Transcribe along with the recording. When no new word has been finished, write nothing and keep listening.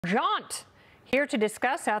Jaunt here to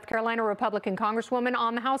discuss South Carolina Republican Congresswoman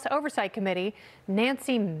on the House Oversight Committee,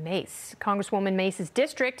 Nancy Mace. Congresswoman Mace's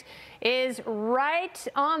district is right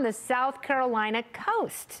on the South Carolina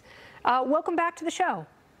coast. Welcome back to the show.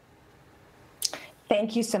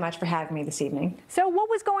 Thank you so much for having me this evening. So what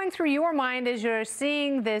was going through your mind as you're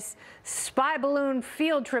seeing this spy balloon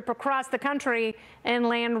field trip across the country and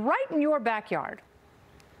land right in your backyard?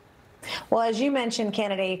 Well, as you mentioned,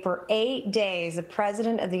 Kennedy, for 8 days, the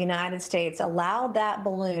President of the United States allowed that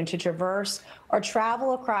balloon to traverse or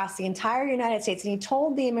travel across the entire United States. And he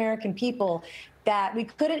told the American people that we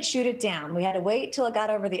couldn't shoot it down. We had to wait till it got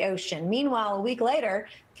over the ocean. Meanwhile, a week later,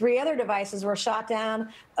 3 other devices were shot down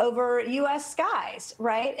over U.S. skies,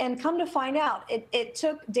 right? And come to find out, it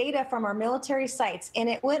took data from our military sites, and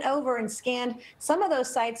it went over and scanned some of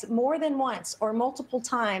those sites more than once or multiple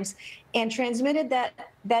times and transmitted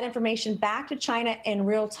that information back to China in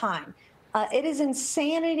real time. It is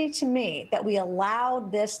insanity to me that we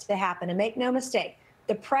allowed this to happen. And make no mistake,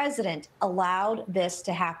 the president allowed this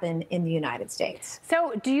to happen in the United States.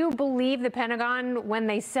 So do you believe the Pentagon when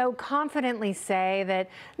they so confidently say that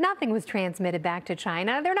nothing was transmitted back to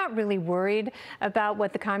China? They're not really worried about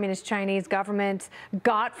what the Communist Chinese government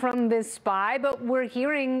got from this spy, but we're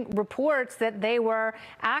hearing reports that they were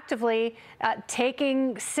actively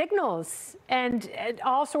taking signals and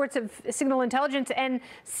all sorts of signal intelligence and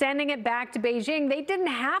sending it back to Beijing. They didn't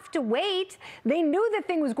have to wait. They knew the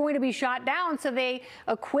thing was going to be shot down, so they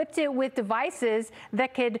equipped it with devices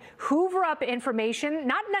that could hoover up information,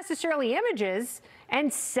 not necessarily images,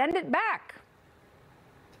 and send it back.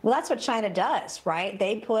 Well, that's what China does, right?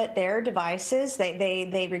 They put their devices,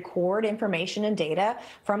 they record information and data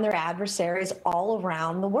from their adversaries all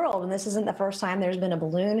around the world. And this isn't the first time there's been a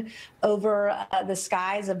balloon over the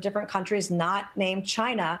skies of different countries not named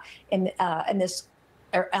China in this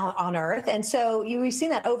on Earth. And so we've seen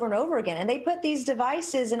that over and over again. And they put these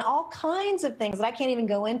devices in all kinds of things that I can't even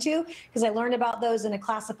go into because I learned about those in a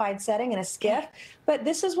classified setting in a skiff. But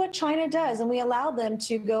this is what China does. And we allow them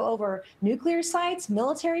to go over nuclear sites,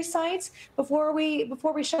 military sites before we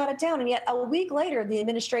shut it down. And yet a week later, the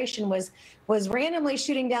administration was randomly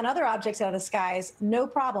shooting down other objects out of the skies, no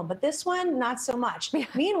problem. But this one, not so much.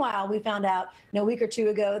 Meanwhile, we found out a week or two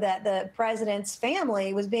ago that the president's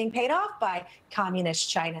family was being paid off by communist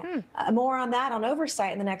China. More on that on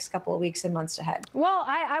oversight in the next couple of weeks and months ahead. Well,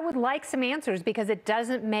 I would like some answers because it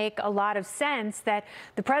doesn't make a lot of sense that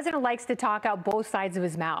the president likes to talk out both sides of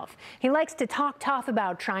his mouth. He likes to talk tough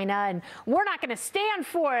about China and we're not going to stand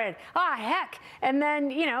for it. Ah, heck. And then,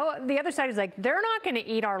 the other side is like, they're not going to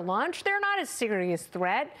eat our lunch. They're not a serious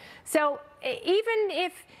threat. So even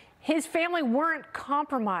if his family weren't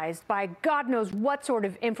compromised by God knows what sort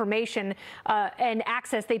of information and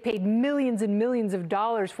access they paid millions and millions of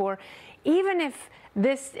dollars for, even if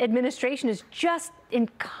this administration is just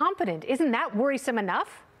incompetent, isn't that worrisome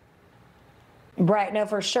enough? Right. No,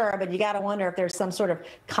 for sure. But you got to wonder if there's some sort of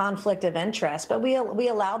conflict of interest. But we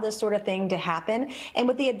allow this sort of thing to happen. And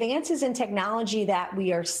with the advances in technology that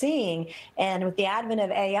we are seeing and with the advent of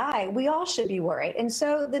AI, we all should be worried. And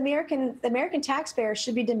so the American taxpayer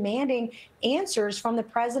should be demanding answers from the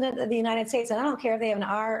president of the United States. And I don't care if they have an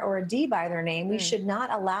R or a D by their name. We should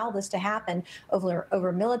not allow this to happen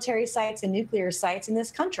over military sites and nuclear sites in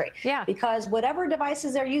this country. Yeah. Because whatever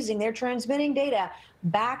devices they're using, they're transmitting data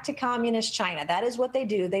back to communist China. That is what they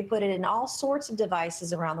do. They put it in all sorts of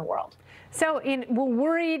devices around the world. So we're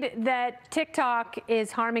worried that TikTok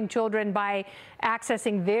is harming children by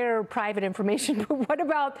accessing their private information. But what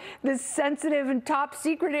about the sensitive and top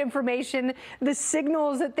secret information, the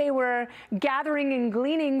signals that they were gathering and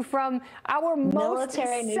gleaning from our most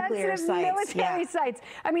sensitive military sites?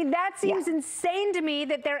 I mean, that seems insane to me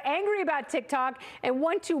that they're angry about TikTok and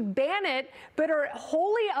want to ban it, but are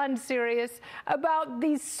wholly unserious about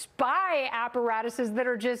these spy apparatuses that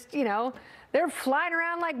are just, they're flying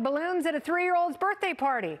around like balloons at a 3-year-old's birthday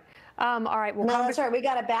party. All right. Well, no, that's right. We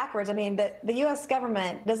got it backwards. I mean, the U.S.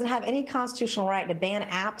 government doesn't have any constitutional right to ban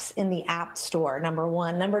apps in the App Store, number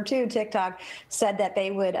one. Number two, TikTok said that they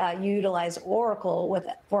would utilize Oracle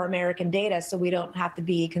for American data, so we don't have to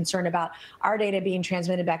be concerned about our data being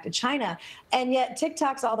transmitted back to China. And yet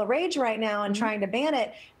TikTok's all the rage right now and trying to ban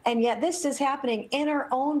it. And yet this is happening in our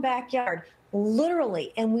own backyard.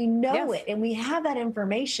 Literally, and we know it, and we have that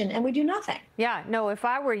information, and we do nothing. Yeah, no, if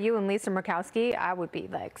I were you and Lisa Murkowski, I would be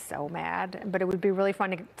like so mad, but it would be really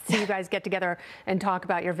fun to see you guys get together and talk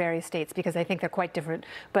about your various states because I think they're quite different,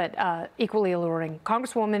 but equally alluring.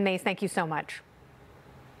 Congresswoman Mace, thank you so much.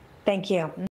 Thank you.